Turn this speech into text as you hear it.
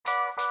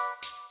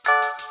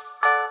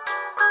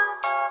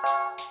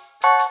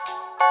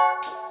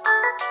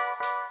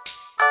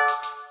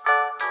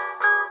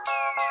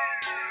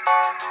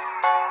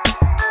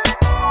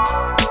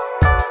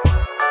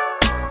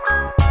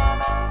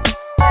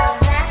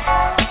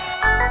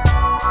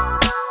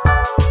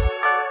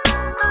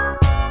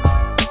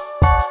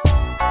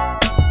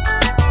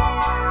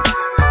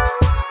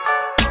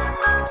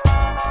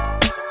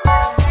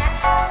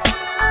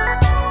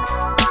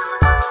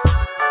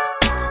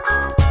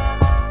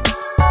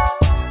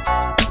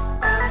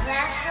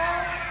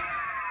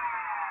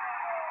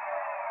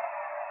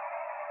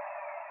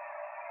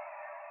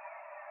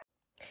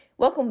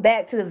Welcome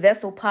back to the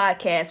Vessel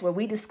Podcast, where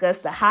we discuss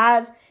the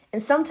highs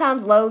and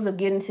sometimes lows of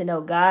getting to know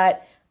God.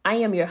 I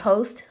am your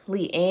host,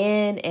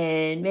 Leanne,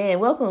 and man,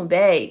 welcome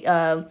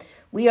back.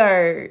 We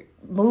are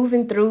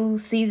moving through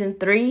season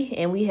 3,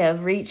 and we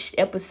have reached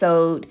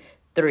episode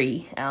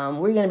 3.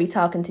 We're going to be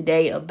talking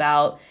today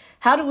about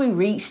how do we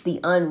reach the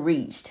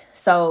unreached?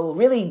 So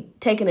really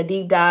taking a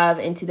deep dive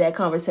into that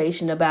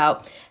conversation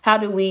about how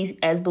do we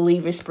as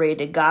believers spread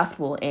the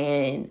gospel.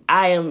 And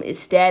I am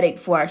ecstatic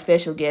for our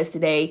special guest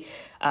today.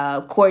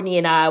 Courtney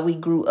and I, we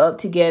grew up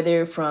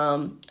together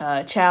from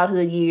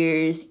childhood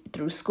years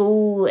through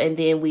school, and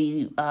then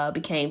we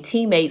became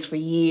teammates for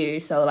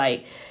years. So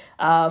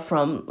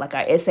from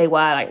our SAY,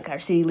 like our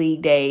city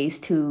league days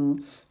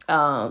to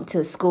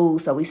school.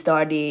 So we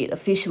started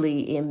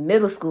officially in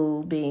middle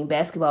school being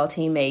basketball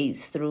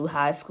teammates through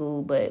high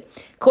school. But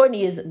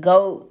Courtney is a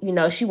GOAT. You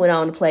know, she went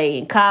on to play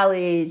in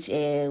college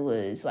and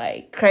was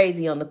like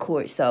crazy on the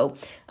court. So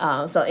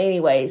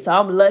anyway,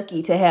 I'm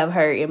lucky to have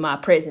her in my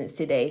presence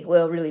today.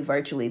 Well, really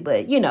virtually,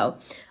 but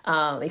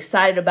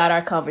excited about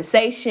our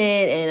conversation,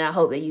 and I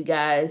hope that you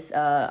guys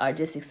are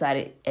just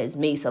excited as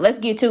me. So let's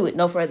get to it.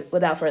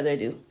 Without further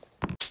ado.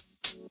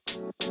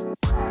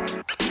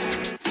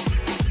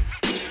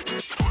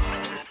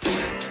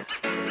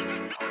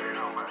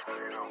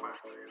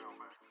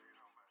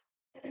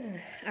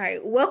 All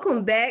right,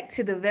 welcome back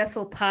to the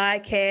Vessel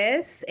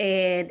Podcast.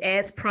 And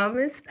as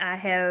promised, I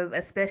have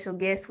a special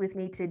guest with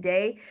me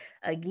today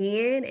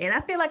again. And I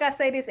feel like I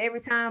say this every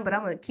time, but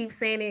I'm going to keep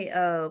saying it.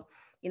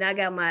 I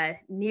got my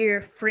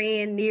near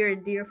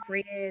dear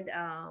friend.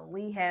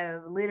 We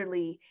have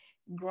literally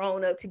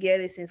grown up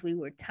together since we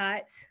were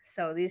tots.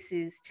 So this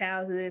is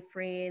childhood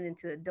friend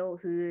into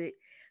adulthood.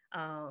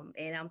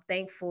 And I'm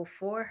thankful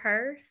for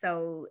her.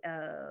 So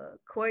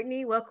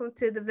Courtney, welcome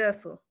to the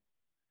Vessel.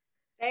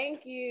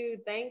 Thank you.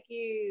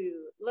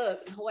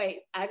 Look, wait,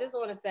 I just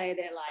want to say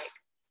that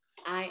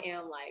I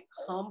am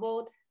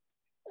humbled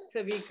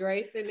to be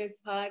gracing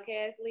this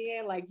podcast,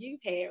 Leanne.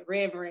 You've had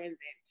reverends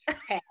and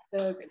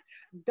pastors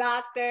and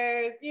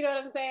doctors, you know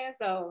what I'm saying?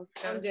 So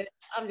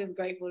I'm just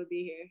grateful to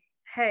be here.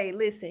 Hey,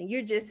 listen,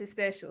 you're just as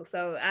special.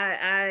 So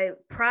I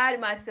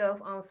pride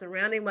myself on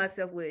surrounding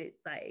myself with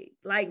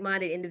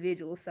like-minded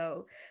individuals.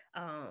 So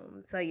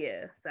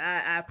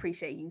I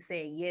appreciate you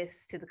saying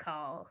yes to the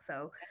call.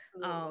 So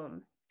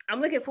I'm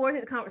looking forward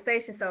to the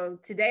conversation. So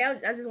today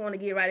I just want to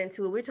get right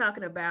into it. We're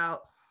talking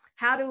about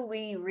how do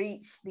we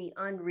reach the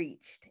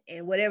unreached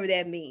and whatever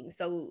that means.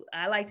 So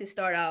I like to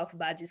start off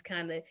by just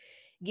kind of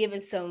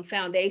giving some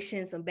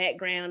foundation, some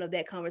background of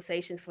that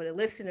conversation for the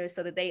listeners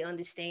so that they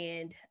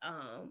understand,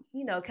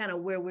 kind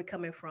of where we're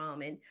coming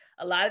from. And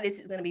a lot of this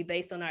is going to be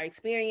based on our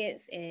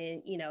experience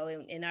and,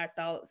 and our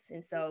thoughts.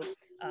 And so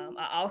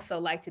I also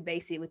like to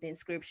base it within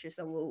scripture.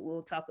 So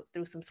we'll talk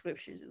through some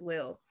scriptures as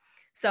well.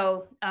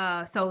 So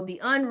the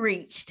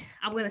unreached,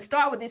 I'm going to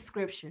start with this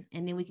scripture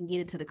and then we can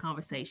get into the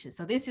conversation.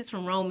 So this is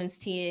from Romans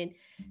 10,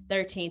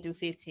 13 through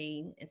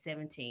 15 and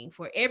 17.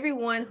 For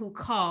everyone who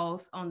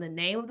calls on the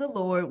name of the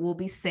Lord will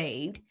be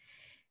saved.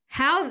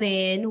 How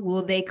then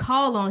will they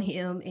call on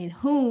him in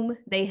whom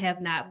they have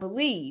not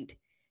believed?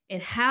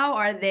 And how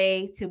are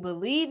they to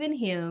believe in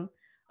him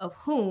of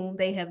whom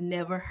they have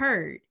never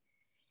heard?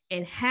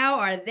 And how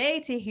are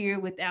they to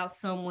hear without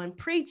someone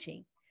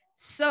preaching?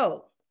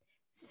 So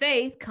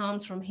faith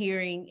comes from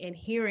hearing, and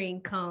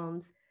hearing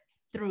comes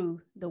through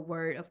the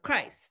word of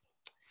Christ.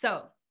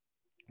 So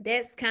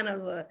that's kind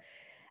of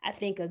I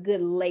think a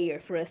good layer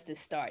for us to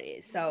start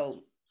it.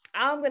 So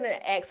I'm going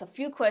to ask a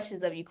few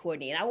questions of you,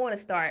 Courtney, and I want to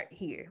start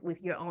here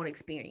with your own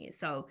experience.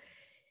 So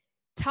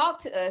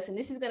talk to us, and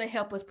this is going to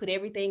help us put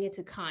everything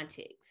into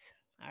context.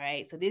 All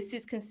right. So this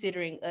is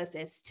considering us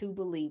as two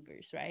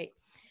believers, right?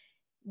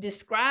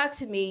 Describe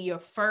to me your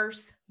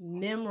first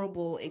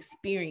memorable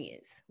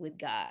experience with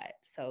God.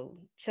 So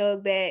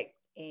chug back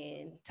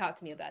and talk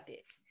to me about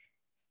that.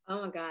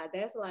 Oh my God,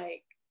 that's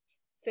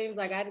seems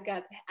like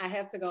I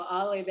have to go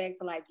all the way back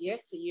to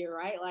yesteryear,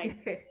 right?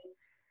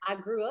 I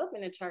grew up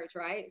in a church,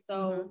 right?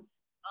 So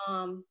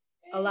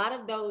a lot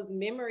of those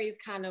memories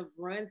kind of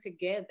run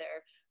together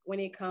when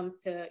it comes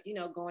to,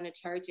 going to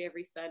church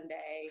every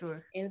Sunday,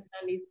 sure, in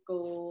Sunday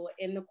school,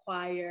 in the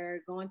choir,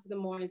 going to the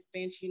morning's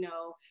bench,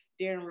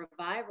 during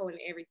revival and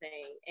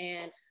everything.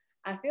 And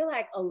I feel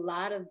like a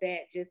lot of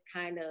that just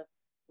kind of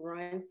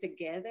runs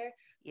together.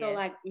 Yeah.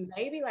 So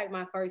maybe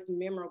my first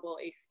memorable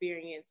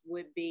experience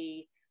would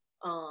be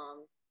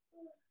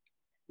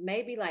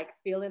maybe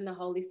feeling the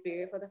Holy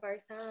Spirit for the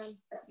first time.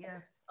 Yeah.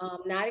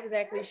 Not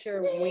exactly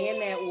sure when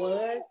that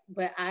was,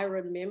 but I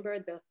remember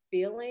the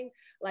feeling.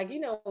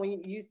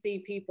 When you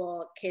see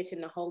people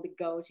catching the Holy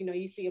Ghost,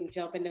 you see them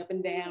jumping up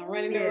and down,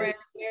 running around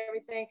and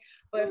everything.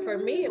 But for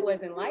me, it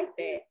wasn't like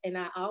that. And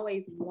I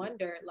always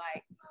wondered,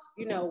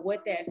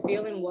 what that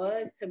feeling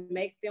was to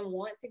make them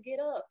want to get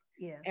up.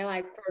 Yeah.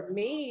 And for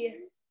me,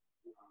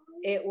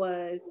 it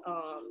was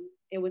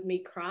me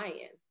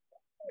crying.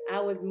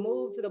 I was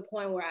moved to the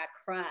point where I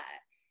cried.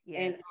 Yeah.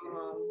 And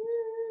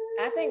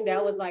I think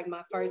that was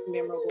my first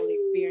memorable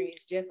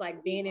experience, just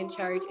being in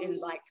church and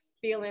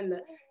feeling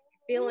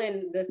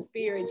feeling the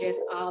spirit just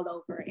all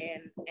over,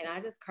 and I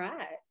just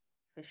cried.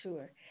 For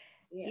sure.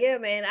 Yeah. Yeah,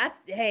 man. I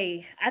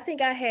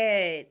think I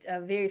had a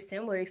very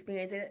similar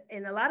experience,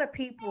 and a lot of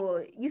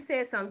people. You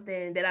said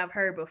something that I've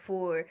heard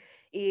before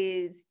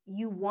is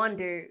you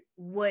wonder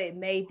what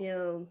made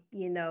them,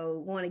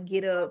 want to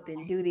get up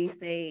and do these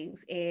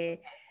things, and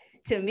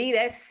to me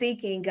that's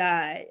seeking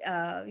God.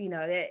 That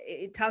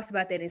it talks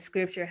about that in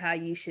scripture, how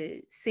you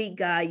should seek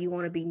God, you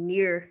want to be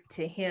near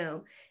to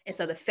him. And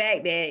so the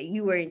fact that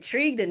you were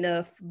intrigued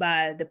enough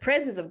by the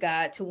presence of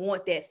God to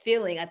want that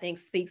feeling, I think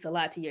speaks a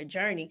lot to your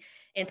journey.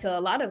 And to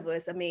a lot of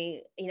us, I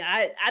mean,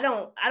 I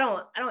don't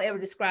ever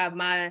describe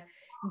my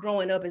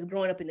growing up as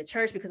growing up in the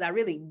church, because I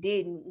really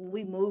didn't. When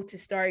we moved to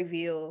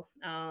Starkville,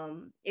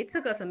 it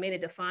took us a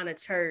minute to find a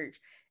church.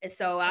 And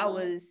so I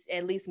was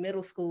at least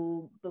middle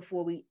school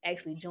before we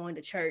actually joined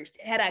the church.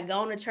 Had I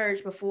gone to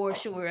church before,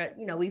 sure,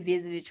 we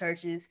visited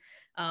churches,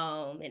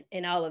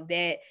 and all of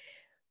that.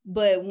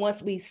 But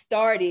once we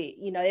started,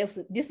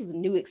 this was a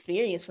new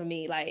experience for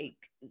me, like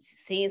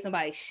seeing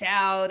somebody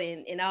shout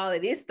and all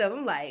of this stuff.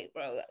 I'm like,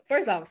 bro,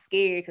 first of all, I'm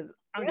scared because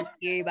I'm just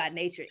scary by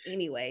nature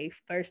anyway,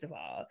 first of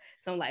all.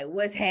 So I'm like,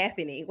 what's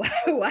happening?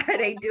 Why are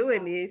they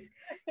doing this?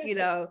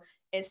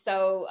 And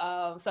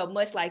so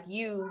much like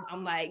you,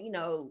 I'm like,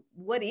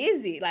 what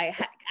is it? Like,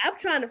 I'm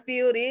trying to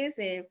feel this,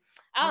 and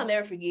I'll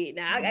never forget.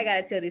 Now, I got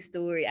to tell this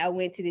story. I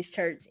went to this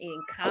church in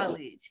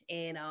college,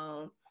 and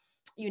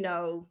you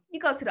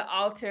go to the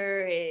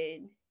altar,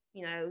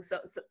 and so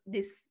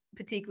this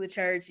particular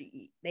church,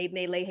 they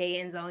may lay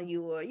hands on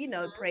you, or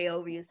pray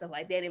over you and stuff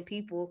like that, and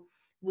people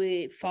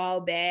would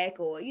fall back,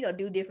 or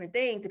do different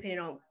things depending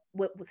on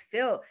what was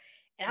felt.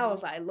 And I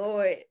was like,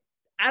 Lord,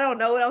 I don't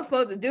know what I'm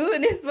supposed to do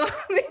in this moment.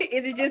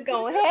 Is it just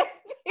gonna happen?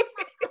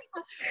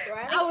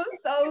 Right? I was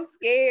so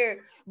scared,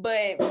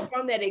 but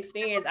from that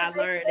experience I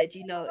learned that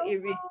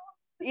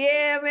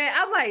yeah, man.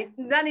 I'm like,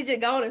 I need you to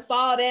go on and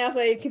fall down so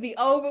it can be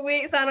over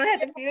with, so I don't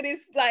have to feel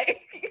this. Like,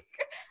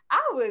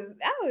 I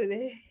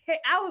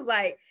was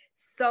like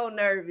so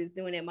nervous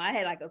doing it. I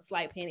had like a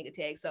slight panic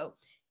attack. So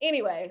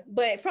anyway,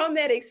 but from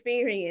that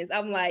experience,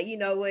 I'm like, you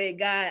know what,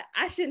 God,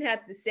 I shouldn't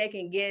have to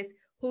second guess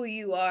who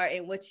you are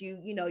and what you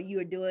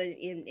are doing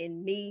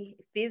in me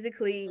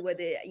physically,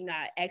 whether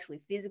I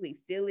actually physically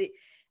feel it.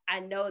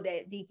 I know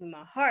that deep in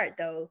my heart,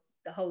 though,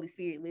 the Holy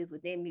Spirit lives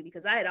within me,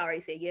 because I had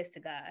already said yes to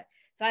God.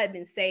 So I had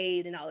been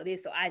saved and all of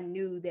this. So I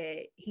knew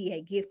that he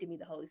had gifted me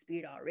the Holy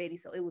Spirit already.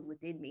 So it was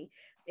within me.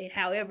 And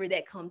however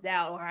that comes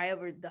out, or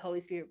however the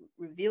Holy Spirit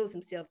reveals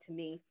himself to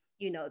me,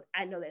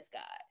 I know that's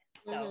God.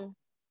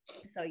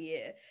 So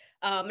yeah.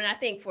 And I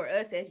think for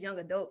us as young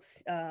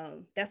adults,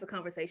 that's a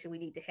conversation we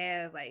need to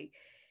have. Like,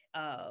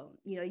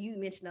 you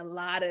mentioned a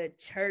lot of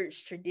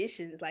church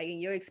traditions, like in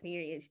your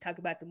experience, you talk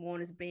about the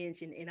mourner's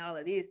bench and all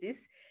of this.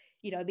 These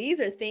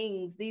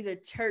are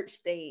church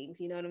things,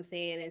 you know what I'm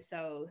saying? And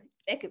so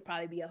that could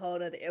probably be a whole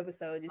other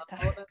episode, just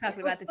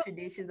talking about the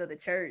traditions of the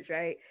church,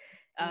 right?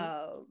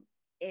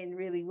 And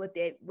really what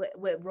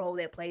role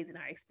that plays in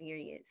our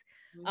experience.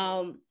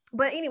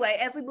 But anyway,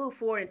 as we move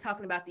forward and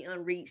talking about the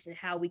unreached and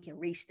how we can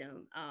reach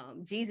them,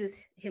 Jesus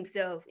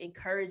himself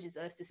encourages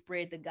us to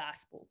spread the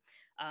gospel.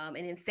 And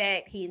in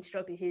fact, he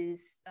instructed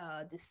his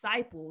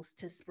disciples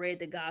to spread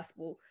the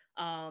gospel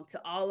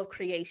to all of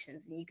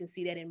creations. And you can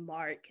see that in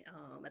Mark.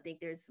 I think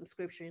there's some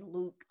scripture in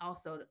Luke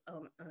also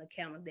on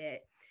account of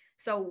that.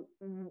 So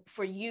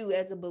for you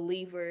as a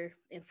believer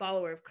and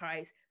follower of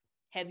Christ,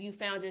 have you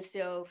found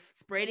yourself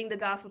spreading the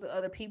gospel to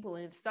other people?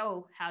 And if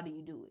so, how do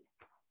you do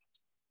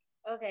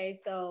it? Okay,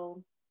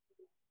 so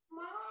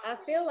I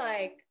feel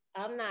like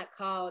I'm not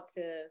called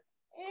to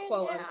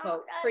quote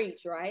unquote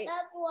preach, right?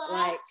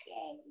 Like,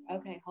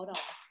 okay, hold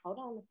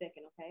on a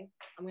second, okay?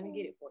 I'm gonna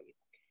get it for you.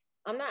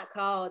 I'm not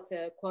called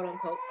to quote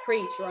unquote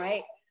preach,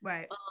 right?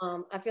 Right.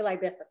 I feel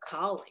like that's a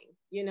calling,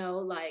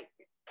 like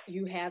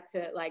you have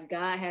to, like,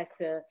 God has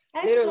to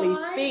literally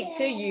speak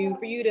to you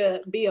for you to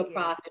be a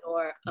prophet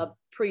or a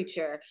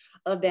preacher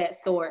of that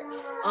sort.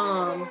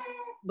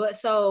 But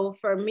so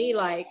for me,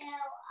 like,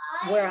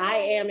 where I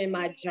am in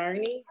my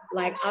journey,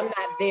 like, I'm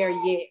not there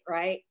yet,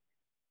 right?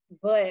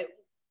 But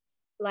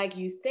like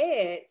you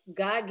said,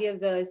 God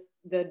gives us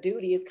the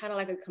duty. It's kind of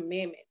like a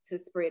commandment to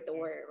spread the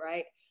word,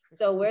 right?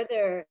 So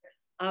whether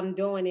I'm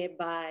doing it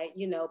by,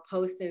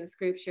 posting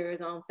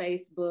scriptures on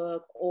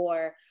Facebook,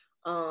 or,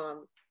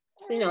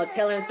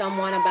 telling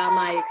someone about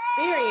my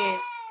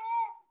experience,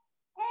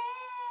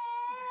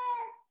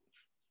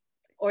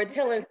 or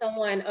telling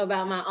someone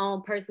about my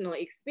own personal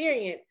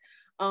experience,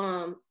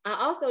 I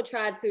also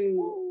try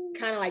to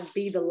kind of like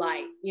be the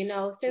light,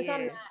 since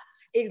I'm not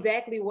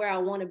exactly where I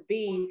want to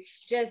be,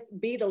 just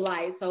be the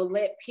light. So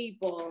let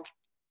people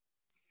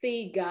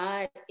see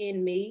God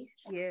in me.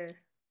 Yeah.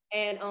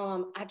 And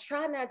I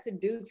try not to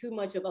do too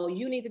much of,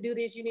 you need to do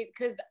this,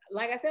 because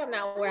like I said, I'm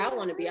not where I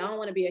want to be. I don't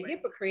want to be a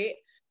hypocrite,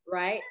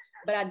 right?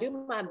 But I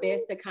do my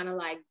best to kind of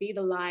like be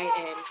the light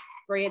and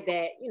spread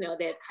that,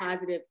 that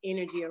positive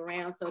energy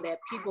around, so that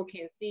people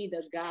can see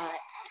the God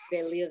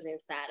that lives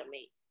inside of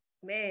me.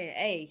 Man,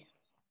 hey,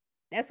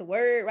 that's a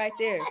word right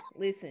there.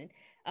 Listen,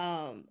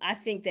 I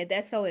think that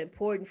that's so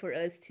important for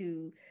us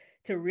to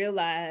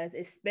realize,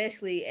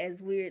 especially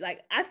as we're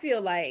like, I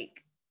feel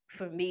like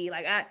for me,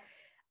 like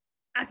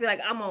I feel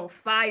like I'm on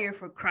fire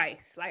for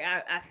Christ. Like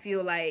I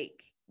feel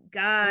like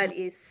God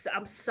is,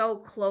 I'm so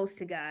close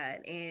to God.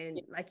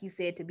 And like you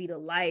said, to be the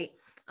light,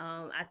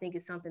 I think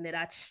it's something that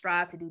I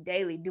strive to do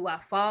daily. Do I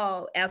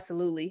fall?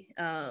 Absolutely.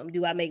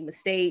 Do I make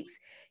mistakes?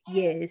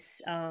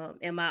 Yes.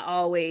 Am I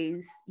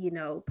always,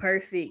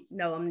 perfect?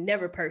 No, I'm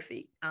never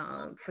perfect,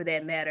 for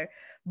that matter.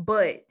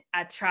 But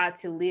I try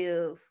to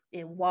live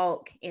and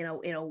walk in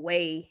a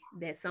way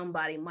that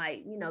somebody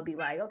might, be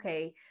like,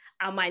 okay,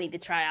 I might need to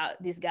try out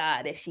this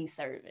God that she's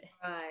serving.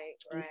 Right,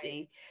 You right.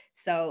 see.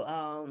 So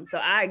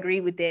I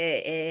agree with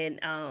that. And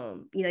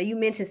you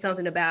mentioned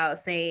something about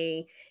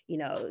saying,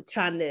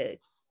 trying to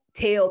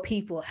tell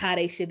people how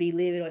they should be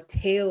living or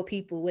tell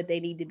people what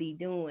they need to be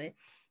doing.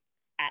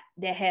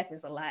 That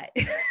happens a lot.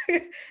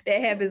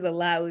 That happens a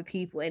lot with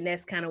people, and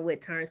that's kind of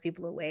what turns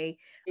people away.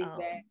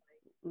 Exactly.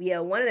 Yeah,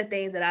 one of the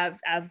things that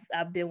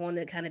I've been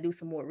wanting to kind of do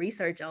some more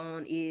research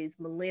on is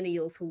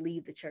millennials who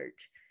leave the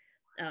church.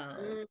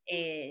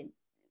 And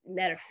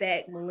matter of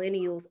fact,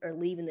 millennials are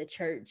leaving the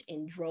church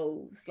in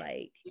droves.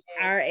 Like Yes.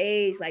 our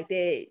age, like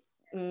that,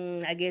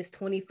 I guess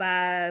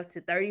 25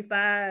 to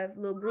 35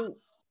 little group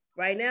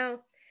right now.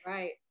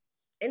 Right.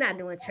 They're not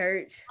doing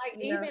church.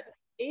 Like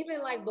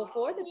even like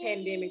before the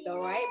pandemic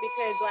though, right?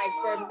 Because like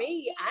for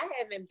me, I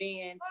haven't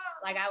been,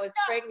 like, I was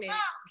pregnant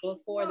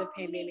before the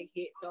pandemic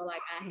hit, so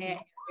like I had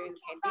him during the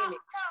pandemic,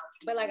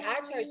 but like our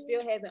church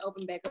still hasn't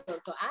opened back up,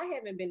 so I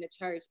haven't been to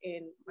church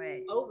in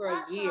Right. over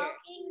a year,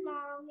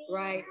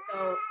 right?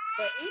 So,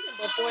 but even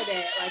before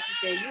that, like you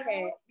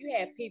said, you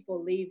had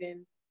people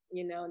leaving,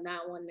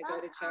 not wanting to go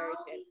to church,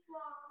 and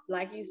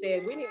like you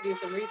said, we need to do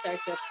some research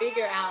to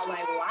figure out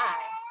like why.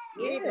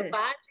 We need to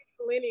find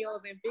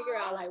millennials and figure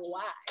out like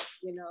why,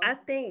 I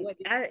think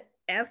I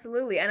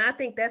absolutely, and I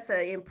think that's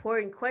an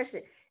important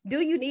question. Do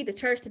you need the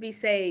church to be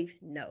saved?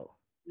 No.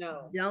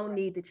 No. Don't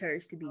need the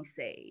church to be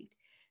saved.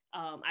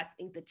 I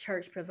think the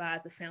church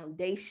provides a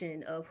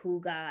foundation of who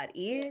God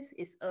is.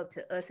 It's up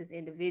to us as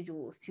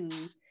individuals to,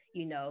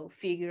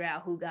 figure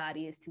out who God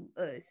is to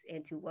us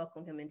and to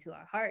welcome him into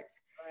our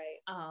hearts.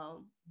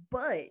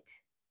 Right.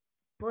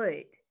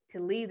 But to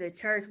leave the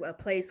church, a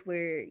place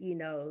where,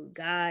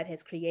 God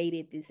has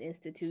created this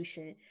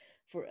institution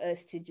for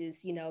us to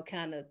just,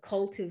 kind of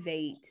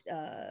cultivate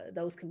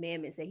those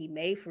commandments that he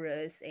made for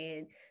us,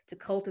 and to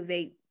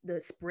cultivate the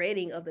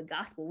spreading of the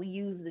gospel. We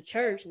use the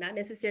church, not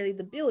necessarily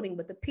the building,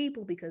 but the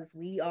people, because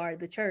we are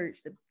the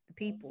church, the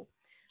people.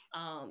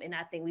 And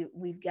I think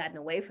we've gotten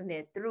away from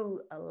that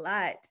through a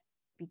lot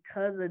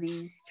because of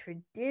these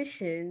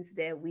traditions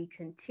that we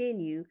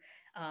continue,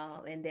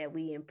 and that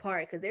we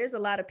impart. Because there's a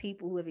lot of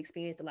people who have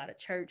experienced a lot of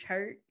church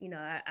hurt.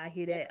 I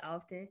hear that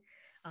often,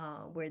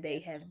 where they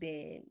have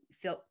been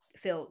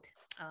felt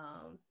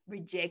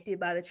rejected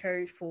by the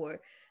church for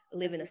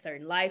living a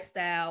certain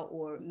lifestyle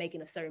or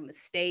making a certain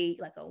mistake,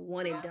 like a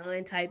one and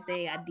done type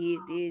thing. I did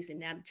this, and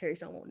now the church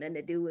don't want nothing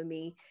to do with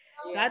me.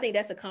 So I think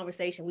that's a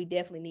conversation we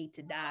definitely need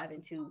to dive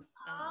into,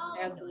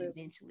 Absolutely.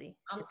 Eventually,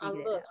 to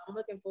figure it out. I'm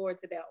looking forward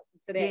to that.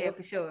 Yeah,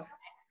 for sure.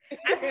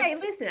 Hey,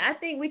 listen, I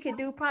think we could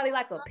do probably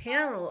like a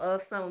panel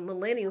of some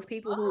millennials,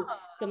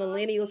 some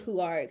millennials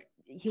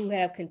who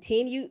have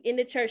continued in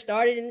the church,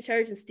 started in the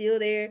church and still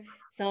there.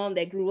 Some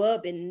that grew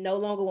up and no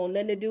longer want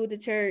nothing to do with the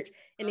church,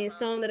 and then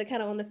some that are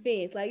kind of on the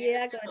fence, like,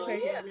 yeah, I go to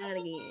church every now and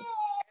again.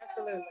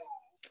 Absolutely.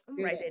 I'm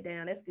gonna write that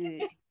down. That's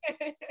good.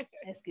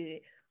 That's good.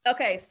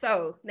 Okay,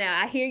 so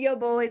now I hear your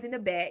boys in the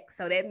back.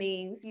 So that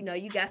means,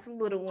 you got some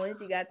little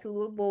ones. You got two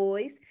little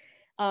boys.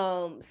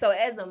 So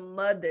as a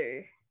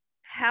mother,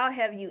 how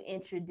have you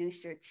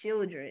introduced your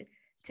children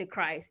to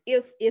Christ?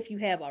 If you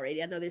have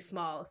already, I know they're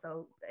small.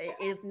 So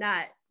if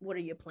not, what are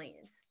your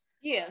plans?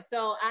 Yeah.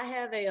 So I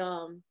have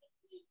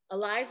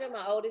Elijah,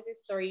 my oldest,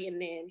 is 3,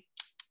 and then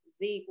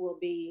Zeke will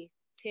be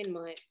 10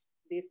 months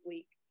this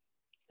week.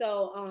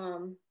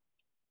 So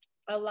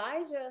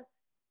Elijah,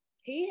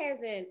 he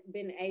hasn't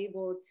been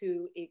able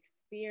to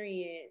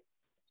experience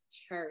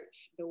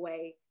church the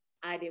way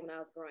I did when I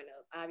was growing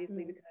up.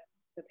 Obviously, because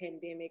of the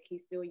pandemic,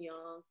 he's still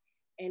young.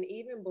 And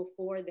even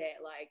before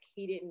that, like,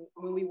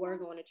 when we were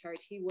going to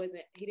church, he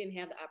didn't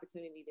have the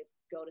opportunity to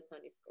go to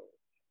Sunday school.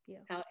 Yeah.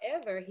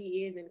 However,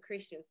 he is in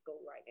Christian school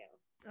right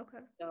now.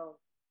 Okay. So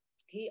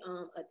he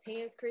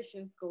attends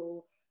Christian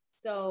school.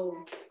 So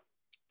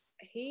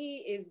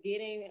he is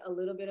getting a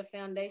little bit of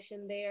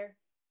foundation there.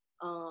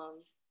 Stop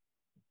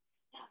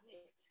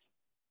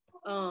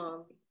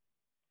it.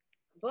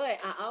 But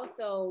I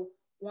also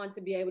want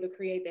to be able to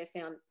create that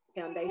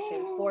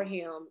foundation for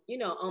him,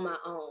 on my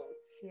own.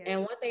 Yeah. And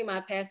one thing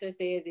my pastor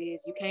says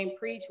is, you can't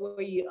preach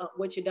what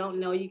you don't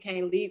know. You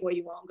can't lead where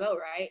you won't go,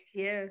 right?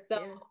 Yes.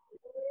 So yeah.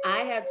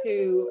 I have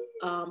to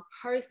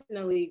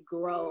personally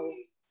grow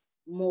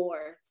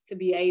more to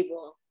be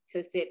able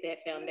to set that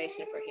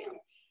foundation for him.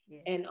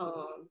 Yeah. And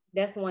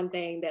that's one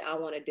thing that I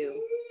want to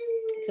do,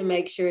 to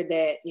make sure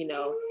that,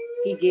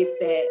 he gets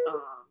that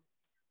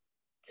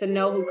to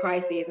know who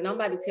Christ is. And I'm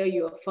about to tell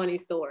you a funny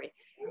story.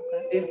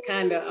 Okay. This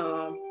kind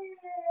of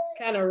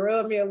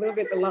rubbed me a little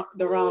bit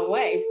the wrong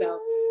way. So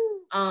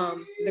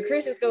the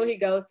Christian school he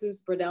goes to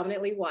is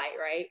predominantly white,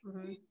 right?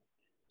 Mm-hmm.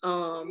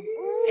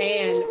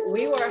 And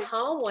we were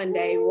home one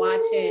day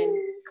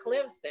watching a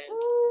Clemson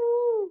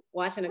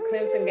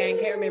game.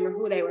 Can't remember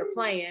who they were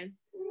playing,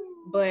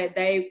 but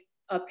a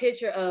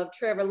picture of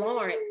Trevor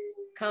Lawrence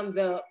comes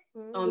up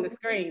on the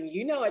screen.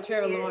 You know what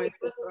Trevor Lawrence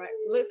looks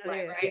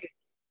like, right?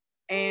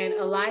 And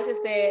Elijah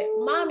said,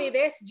 "Mommy,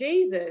 that's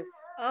Jesus."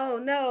 Oh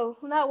no,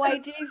 not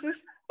white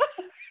Jesus.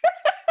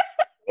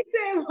 He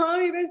said,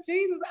 "Mommy, that's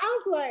Jesus." I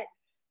was like,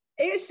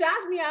 it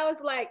shocked me. I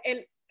was like,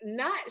 and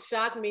not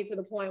shocked me to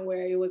the point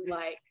where it was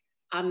like,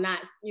 I'm not,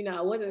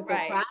 I wasn't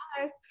surprised.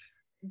 Right.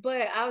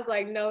 But I was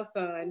like, no,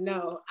 son,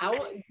 no. I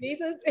want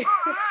Jesus.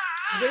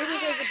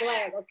 Jesus is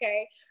black,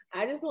 okay?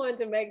 I just wanted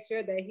to make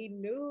sure that he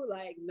knew,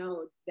 like,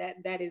 no,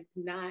 that is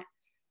not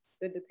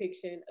the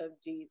depiction of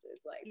Jesus.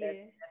 Like, that's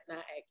not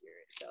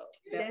accurate. So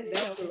that's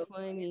so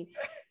funny.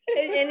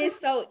 and it's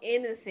so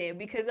innocent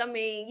because, I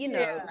mean,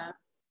 and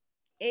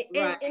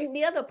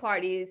the other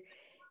part is,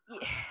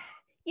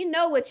 you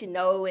know what you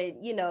know,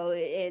 and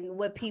and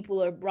what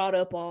people are brought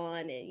up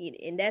on,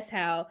 and that's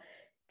how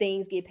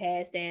things get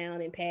passed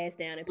down and passed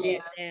down and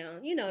passed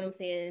down. You know what I'm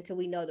saying? Until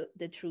we know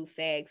the true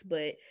facts.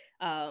 But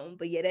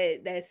yeah,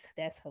 that's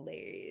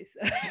hilarious.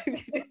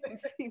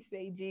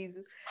 Say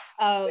Jesus.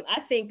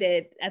 I think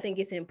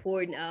it's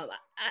important.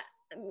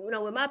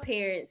 With my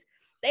parents,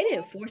 they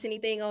didn't force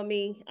anything on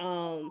me.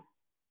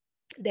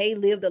 They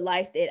lived a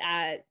life that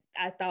I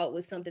thought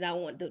was something I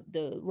want,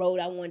 the road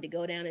I wanted to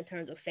go down in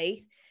terms of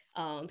faith.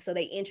 So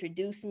they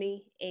introduced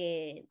me,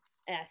 and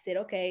I said,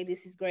 okay,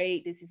 this is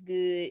great. This is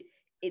good.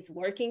 It's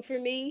working for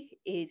me.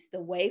 It's the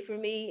way for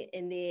me.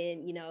 And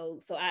then,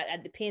 so I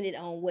depended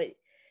on what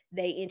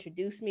they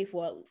introduced me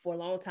for a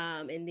long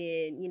time. And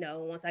then,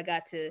 once I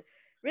got to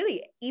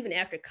really, even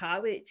after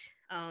college,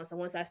 so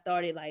once I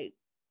started like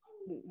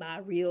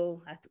I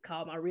have to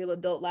call my real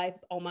adult life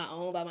on my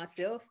own by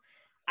myself,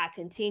 I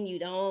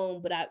continued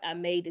on, but I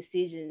made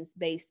decisions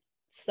based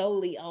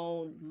solely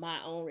on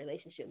my own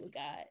relationship with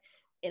God.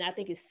 And I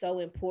think it's so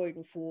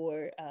important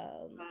for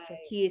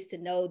kids to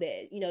know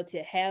that,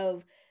 to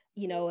have,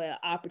 an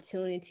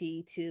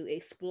opportunity to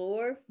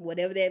explore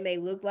whatever that may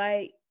look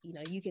like.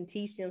 You can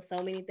teach them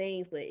so many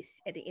things, but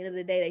at the end of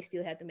the day, they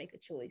still have to make a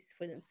choice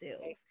for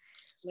themselves.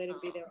 Let it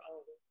be their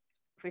own.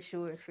 For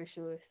sure.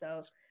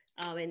 So,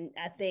 and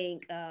I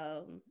think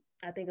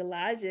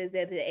Elijah is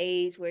at the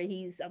age where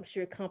he's, I'm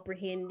sure,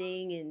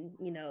 comprehending and,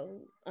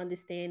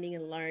 understanding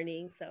and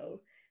learning.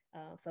 So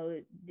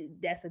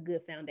that's a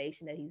good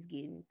foundation that he's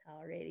getting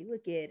already.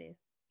 Look at him.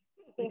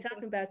 We're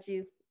talking about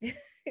you. Talking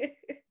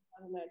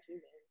about you,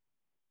 man.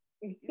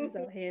 You're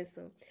so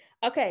handsome.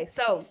 Okay,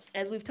 so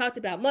as we've talked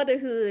about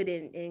motherhood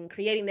and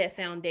creating that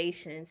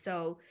foundation.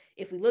 So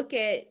if we look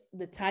at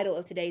the title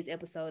of today's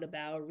episode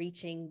about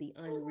reaching the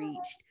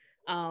unreached,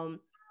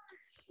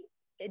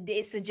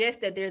 it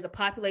suggests that there's a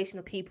population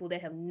of people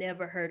that have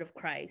never heard of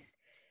Christ.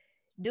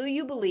 Do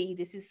you believe,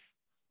 this is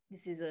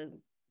a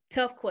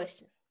tough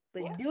question,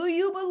 but do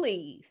you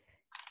believe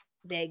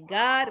that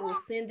God will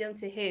send them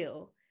to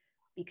hell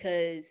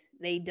because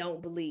they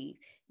don't believe?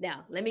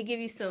 Now, let me give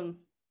you some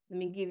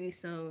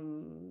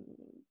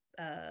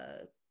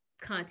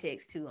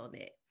context too on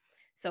that.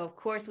 So of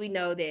course we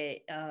know that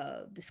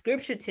the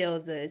scripture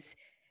tells us,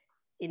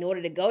 in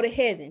order to go to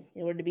heaven,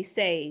 in order to be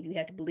saved, you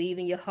have to believe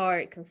in your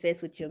heart,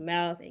 confess with your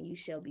mouth, and you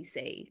shall be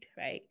saved,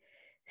 right?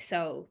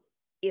 So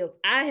if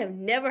I have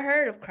never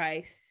heard of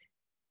Christ,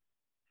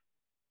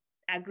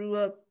 I grew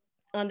up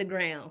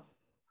underground,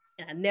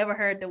 and I never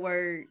heard the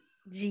word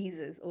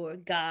Jesus or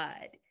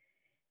God,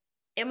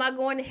 am I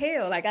going to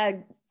hell? Like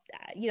I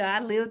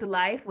lived a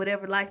life,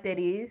 whatever life that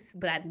is,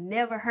 but I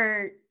never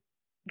heard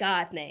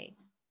God's name.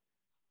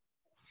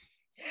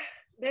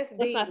 What's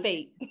my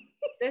fate?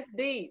 That's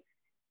deep.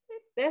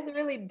 That's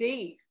really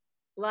deep.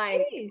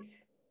 Like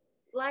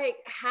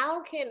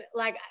how can,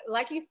 like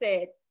you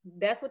said,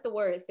 that's what the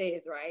word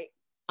says, right?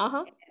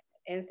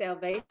 And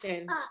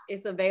salvation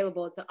is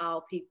available to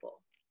all people.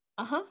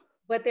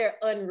 But they're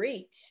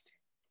unreached.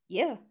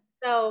 Yeah.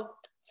 So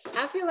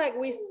I feel like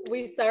we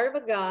serve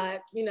a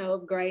God,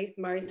 of grace,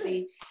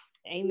 mercy.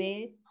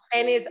 Amen.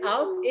 And is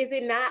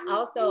it not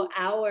also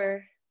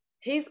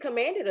He's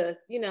commanded us,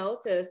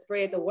 to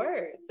spread the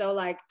word. So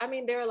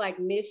there are like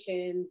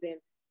missions and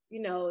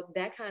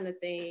that kind of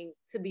thing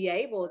to be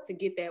able to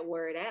get that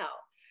word out.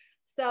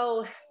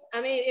 So,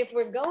 if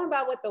we're going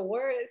by what the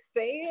word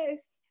says.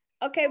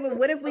 Okay, but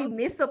what if we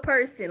miss a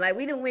person? Like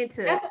we done went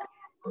to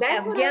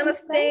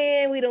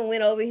Afghanistan, we done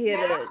went over here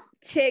to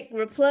Czech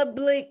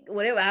Republic,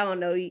 whatever, I don't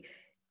know.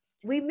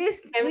 We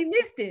missed him. And we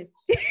got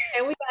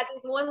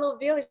this one little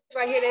village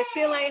right here that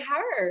still ain't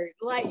heard.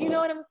 Like, you know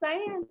what I'm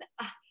saying?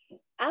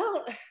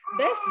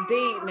 That's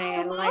deep,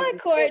 man. Come on,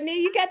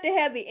 Courtney, you got to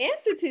have the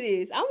answer to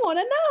this. I want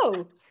to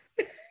know.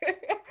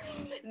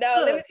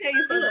 No, let me tell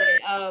you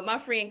something. My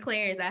friend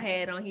Clarence I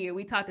had on here,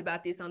 we talked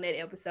about this on that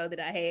episode that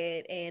I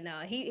had, and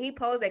he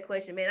posed that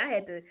question. Man, I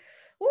had to,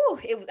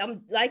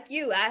 I'm like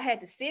you, I had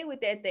to sit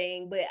with that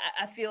thing, but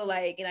I feel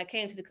like, and I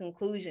came to the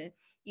conclusion,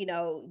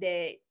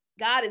 that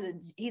God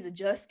he's a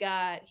just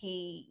God.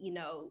 He,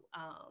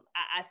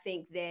 I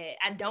think that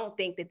I don't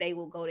think that they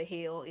will go to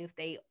hell if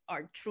they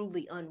are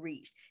truly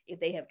unreached, if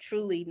they have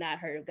truly not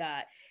heard of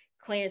God.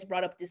 Clarence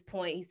brought up this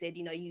point. He said,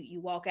 you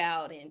walk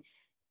out and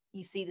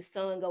you see the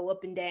sun go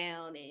up and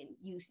down, and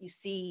you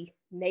see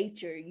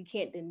nature. You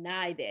can't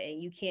deny that,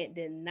 and you can't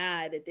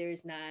deny that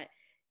there's not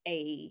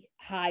a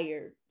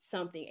higher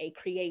something, a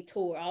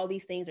creator. All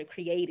these things are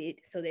created,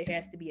 so there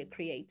has to be a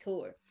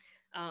creator.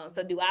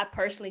 So do I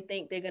personally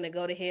think they're going to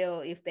go to hell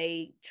if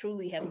they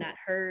truly have not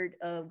heard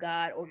of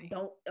God, or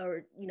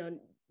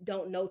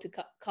don't know to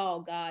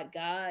call God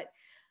God?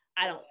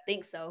 I don't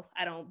think so.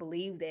 I don't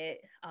believe that.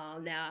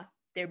 Now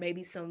there may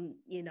be some,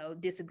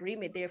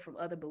 disagreement there from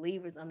other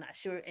believers. I'm not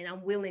sure, and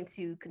I'm willing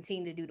to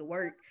continue to do the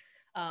work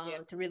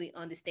to really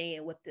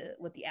understand what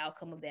the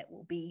outcome of that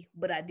will be.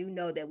 But I do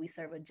know that we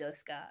serve a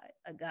just God,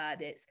 a God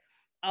that's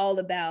all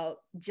about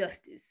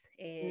justice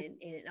and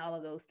all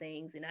of those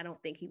things. And I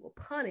don't think He will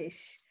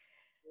punish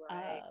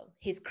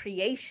His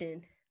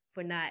creation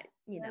for not,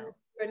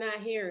 for not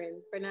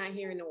hearing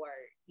the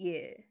word.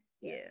 Yeah.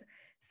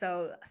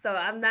 So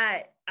I'm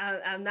not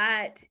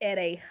at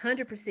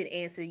 100%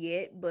 answer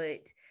yet,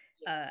 but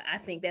I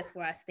think that's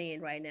where I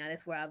stand right now.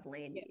 That's where I've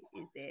landed.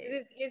 Is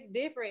that it's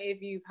different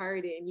if you've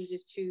heard it and you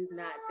just choose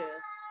not to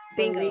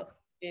bingo believe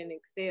and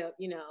accept.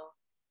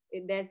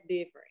 That's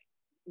different.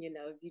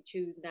 If you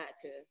choose not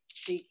to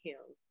seek Him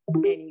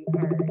and you've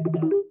heard.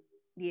 So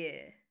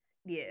yeah.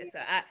 So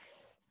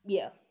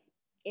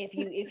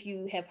if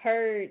you have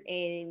heard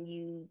and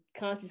you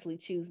consciously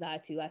choose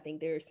not to, I think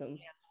there are some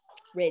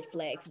red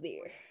flags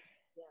there.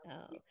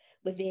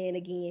 But then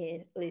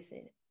again,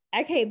 listen,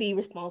 I can't be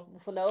responsible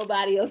for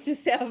nobody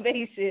else's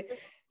salvation,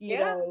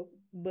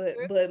 but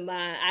I'm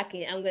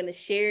gonna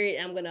share it.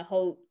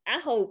 I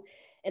hope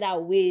and I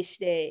wish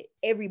that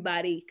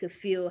everybody could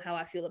feel how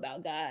I feel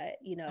about God,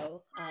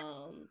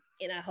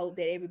 and I hope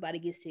that everybody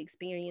gets to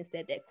experience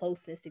that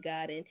closeness to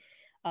God.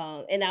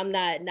 And I'm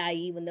not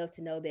naive enough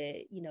to know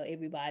that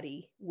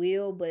everybody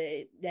will,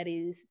 but that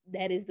is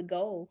the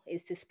goal,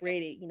 is to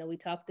spread it. We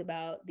talked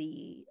about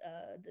the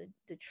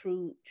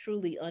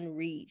truly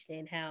unreached,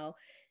 and how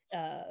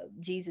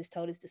Jesus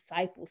told His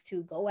disciples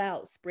to go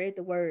out, spread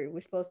the word.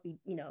 We're supposed to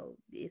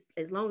be,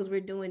 as long as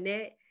we're doing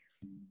that,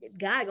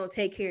 God gonna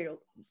take care of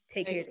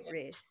the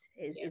rest.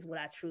 Is what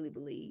I truly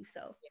believe.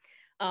 So,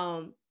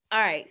 all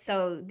right.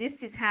 So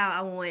this is how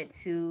I want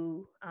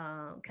to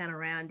kind of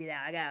round it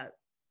out. I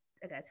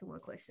got two more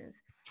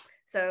questions.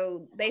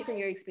 So, based on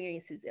your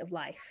experiences of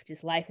life,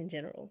 just life in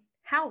general,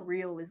 how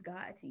real is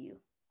God to you?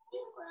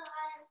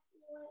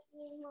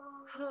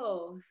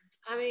 Oh,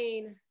 I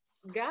mean,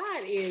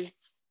 God is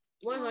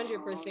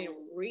 100%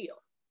 real.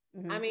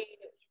 Mm-hmm. I mean,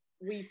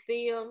 we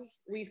see Him,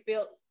 we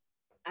feel.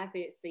 I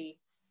said see,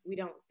 we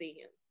don't see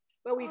Him,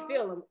 but we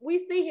feel Him.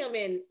 We see Him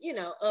in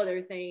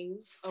other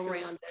things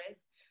around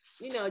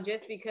us.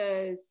 Just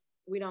because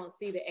we don't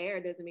see the air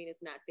doesn't mean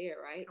it's not there,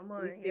 right? Come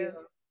on,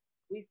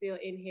 we still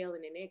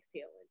inhaling and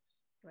exhaling.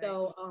 Right.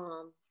 So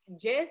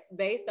just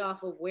based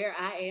off of where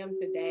I am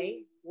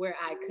today, where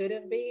I could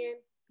have been,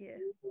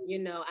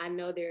 I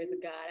know there is a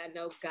God. I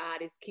know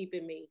God is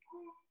keeping me.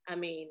 I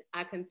mean,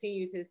 I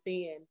continue to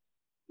sin,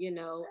 and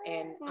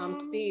I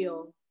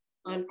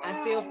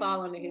still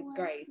fall under His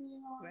grace.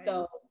 Right.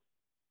 So,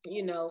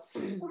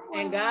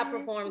 and God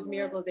performs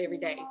miracles every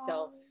day.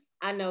 So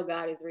I know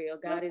God is real.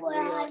 God is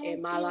real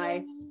in my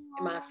life,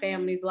 in my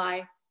family's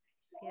life.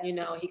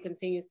 He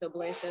continues to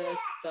bless us.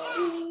 So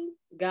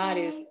God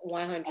is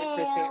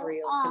 100%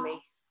 real to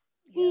me.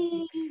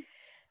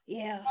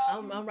 Yeah,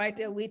 I'm right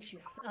there with you.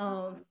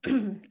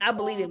 I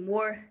believe it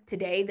more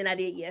today than I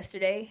did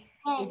yesterday.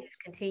 It just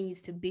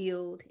continues to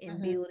build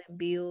and build and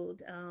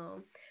build.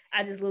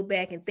 I just look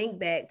back and think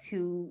back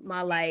to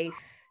my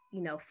life,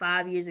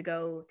 5 years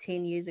ago,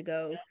 10 years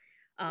ago.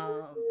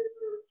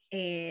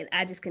 And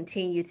I just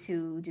continue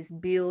to just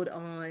build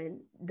on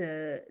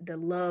the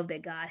love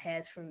that God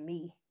has for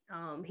me.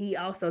 He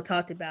also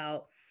talked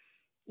about,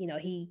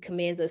 He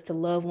commands us to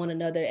love one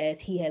another as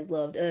He has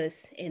loved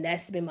us. And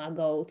that's been my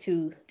goal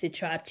too, to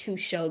try to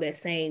show that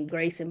same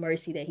grace and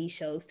mercy that He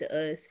shows to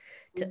us,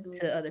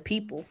 to other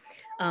people.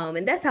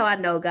 And that's how I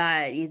know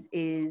God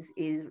is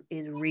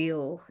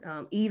real.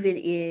 Even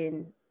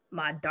in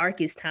my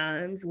darkest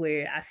times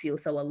where I feel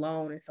so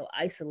alone and so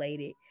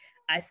isolated,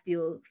 I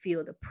still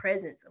feel the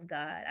presence of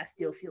God. I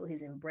still feel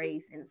His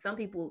embrace. And some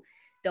people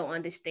don't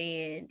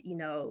understand,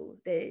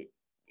 that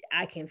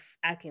I can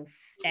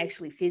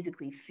actually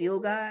physically feel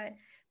God,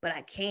 but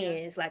I can.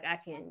 It's like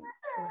when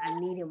I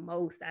need Him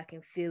most, I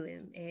can feel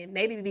Him, and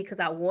maybe because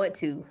I want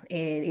to,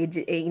 and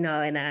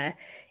and I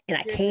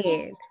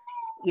can,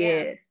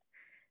 yeah.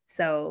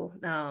 So,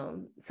 I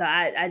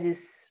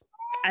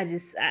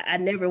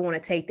never want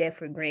to take that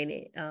for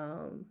granted.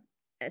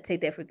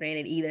 take that for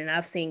granted either. And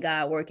I've seen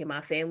God work in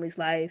my family's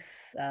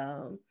life.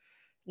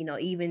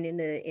 Even in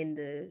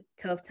the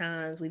tough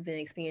times, we've been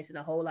experiencing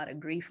a whole lot of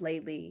grief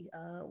lately,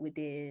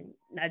 within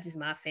not just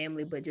my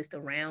family, but just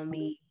around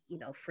me.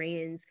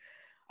 Friends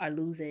are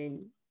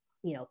losing,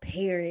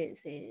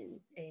 parents and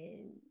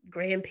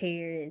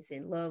grandparents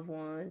and loved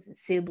ones and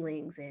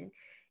siblings, and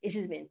it's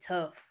just been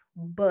tough.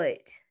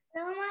 But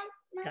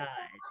God,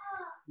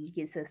 He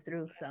gets us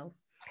through. So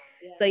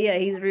yeah,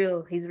 He's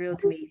real. He's real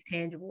to me. He's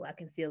tangible. I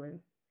can feel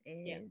Him,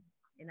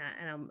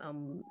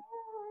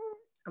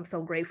 I'm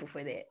so grateful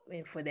for that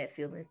and for that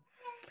feeling.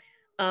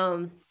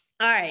 All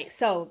right,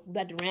 so we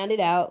got to round it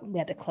out. We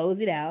have to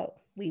close it out.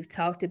 We've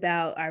talked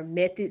about our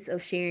methods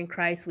of sharing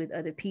Christ with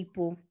other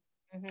people.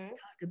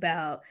 Talked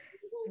about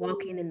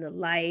walking in the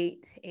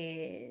light,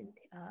 and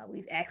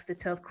we've asked the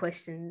tough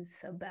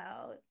questions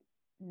about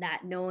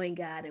not knowing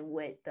God and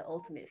what the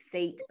ultimate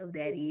fate of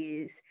that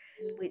is,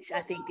 which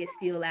I think is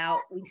still out.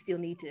 We still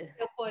need to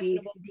dig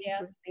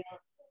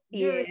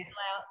deeper.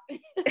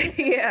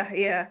 Yeah.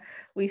 Yeah.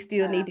 We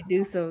still need to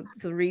do some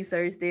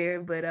research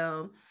there. But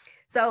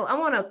so I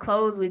want to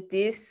close with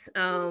this.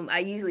 I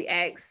usually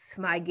ask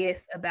my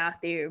guests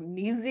about their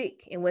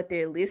music and what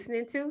they're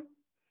listening to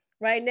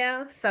right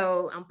now.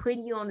 So I'm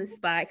putting you on the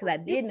spot because I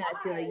did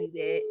not tell you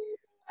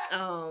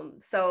that.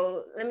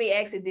 So let me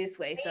ask it this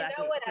way. So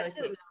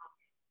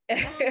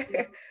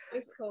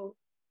It's cool.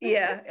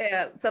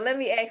 Yeah. So let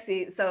me ask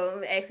it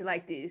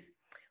like this.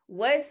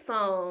 What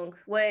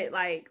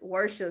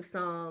worship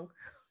song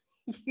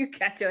you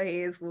got your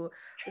hands full?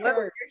 What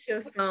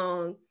worship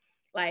song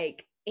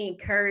like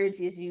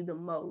encourages you the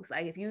most?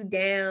 Like if you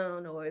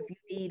down or if you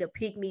need a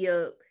pick me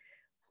up,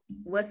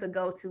 what's a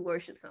go-to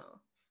worship song?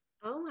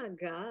 Oh my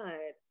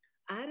God.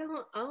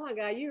 Oh my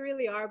God, you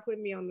really are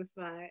putting me on the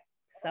spot.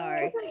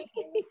 Sorry.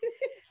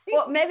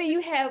 Well, maybe you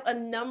have a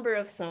number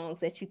of songs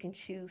that you can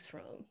choose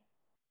from.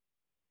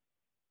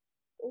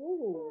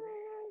 Ooh.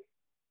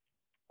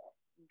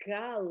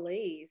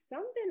 Golly,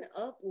 something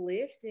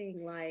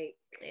uplifting, like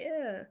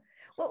yeah.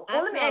 Well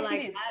let me ask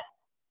you this.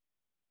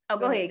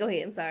 Go ahead.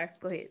 I'm sorry.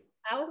 Go ahead.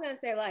 I was gonna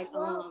say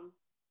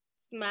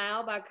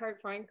 "Smile" by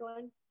Kirk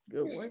Franklin.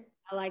 Good one.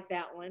 I like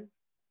that one.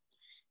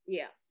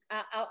 Yeah,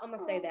 I'm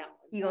gonna say that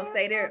one. You gonna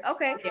stay there?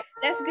 Okay, yeah.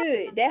 That's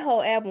good. That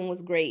whole album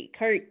was great.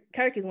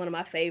 Kirk is one of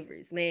my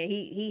favorites. Man,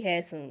 he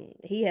had some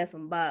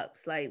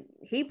bops. Like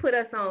he put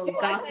us on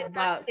gospel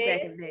bops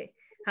back in the day,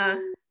 huh?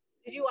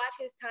 Did you watch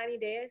his Tiny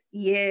Desk?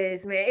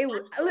 Yes, man. It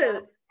was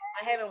look.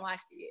 I haven't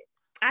watched it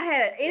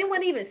yet. It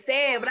wasn't even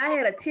sad, but I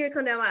had a tear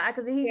come down my eye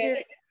because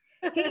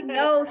he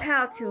knows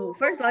how to.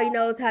 First of all, he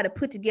knows how to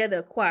put together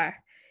a choir,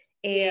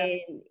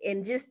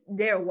 and just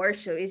their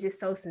worship is just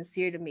so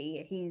sincere to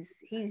me.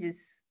 He's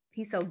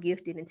so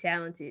gifted and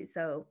talented.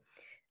 So,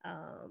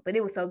 but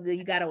it was so good.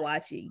 You gotta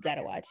watch it.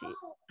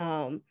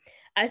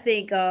 I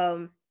think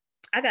I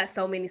got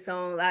so many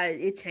songs.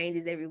 It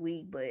changes every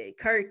week, but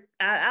Kirk,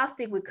 I'll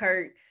stick with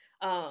Kirk.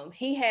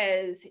 He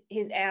has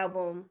his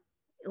album.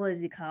 What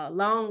is it called?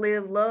 Long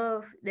Live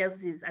Love. That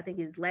was his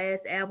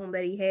last album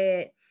that he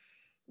had.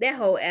 That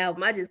whole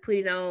album, I just put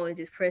it on and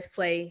just press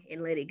play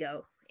and let it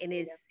go. And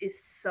it's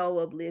so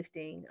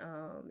uplifting.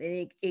 And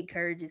it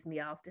encourages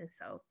me often.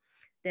 So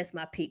that's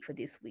my pick for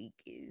this week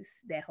is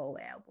that whole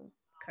album,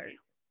 Kirk.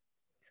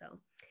 So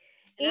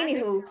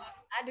anywho.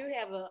 I do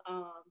have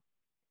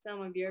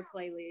some of your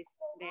playlists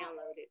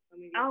downloaded.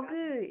 Oh,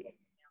 good.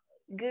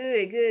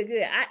 Good.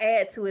 I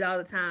add to it all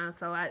the time.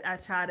 So I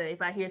try to,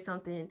 if I hear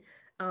something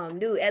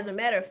new, as a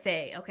matter of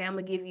fact, okay, I'm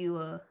gonna give you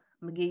a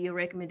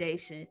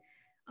recommendation.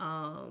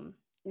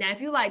 Now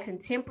if you like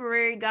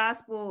contemporary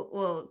gospel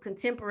or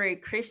contemporary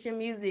Christian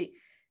music,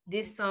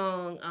 this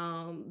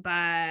song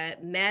by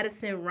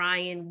Madison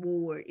Ryan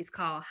Ward is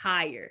called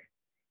Higher.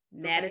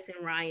 Madison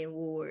Ryan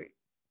Ward.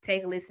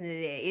 Take a listen to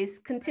that. It's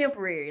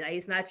contemporary, like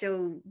it's not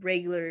your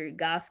regular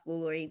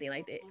gospel or anything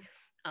like that.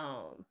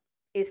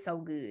 It's so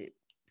good.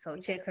 So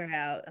check her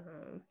out.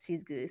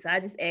 She's good. So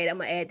I'm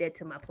gonna add that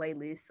to my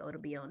playlist so it'll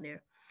be on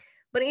there.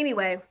 But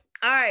anyway,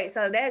 all right.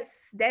 So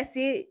that's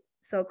it.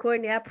 So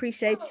Courtney, I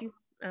appreciate you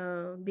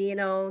being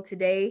on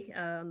today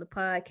on the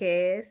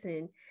podcast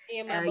and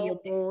your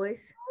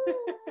boys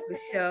for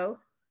sure.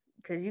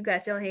 Cause you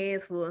got your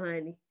hands full,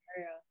 honey.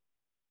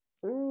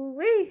 Yeah. Ooh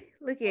wee!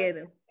 Look at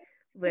them.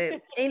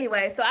 But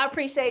anyway, so I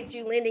appreciate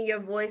you lending your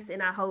voice,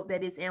 and I hope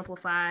that it's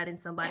amplified and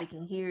somebody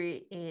can hear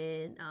it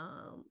and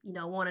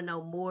want to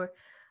know more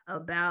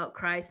about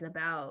Christ and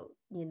about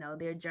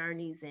their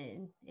journeys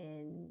and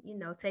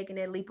taking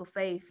that leap of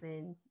faith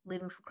and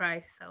living for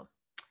Christ. So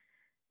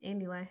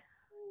anyway,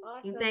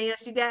 awesome. Anything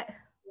else you got?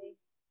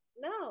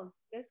 No,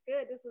 that's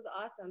good. This was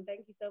awesome.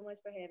 Thank you so much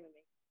for having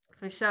me.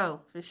 For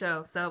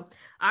sure. So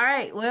all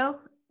right, well,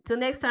 till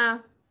next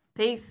time.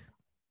 Peace.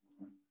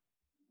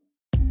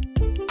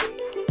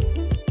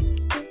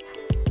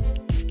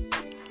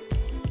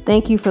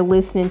 Thank you for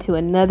listening to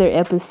another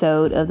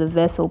episode of the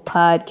Vessel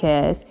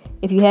Podcast.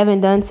 If you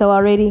haven't done so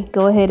already,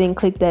 go ahead and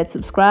click that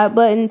subscribe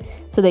button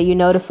so that you're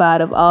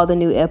notified of all the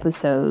new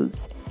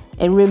episodes.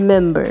 And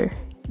remember,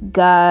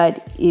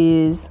 God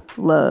is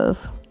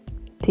love.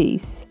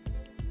 Peace.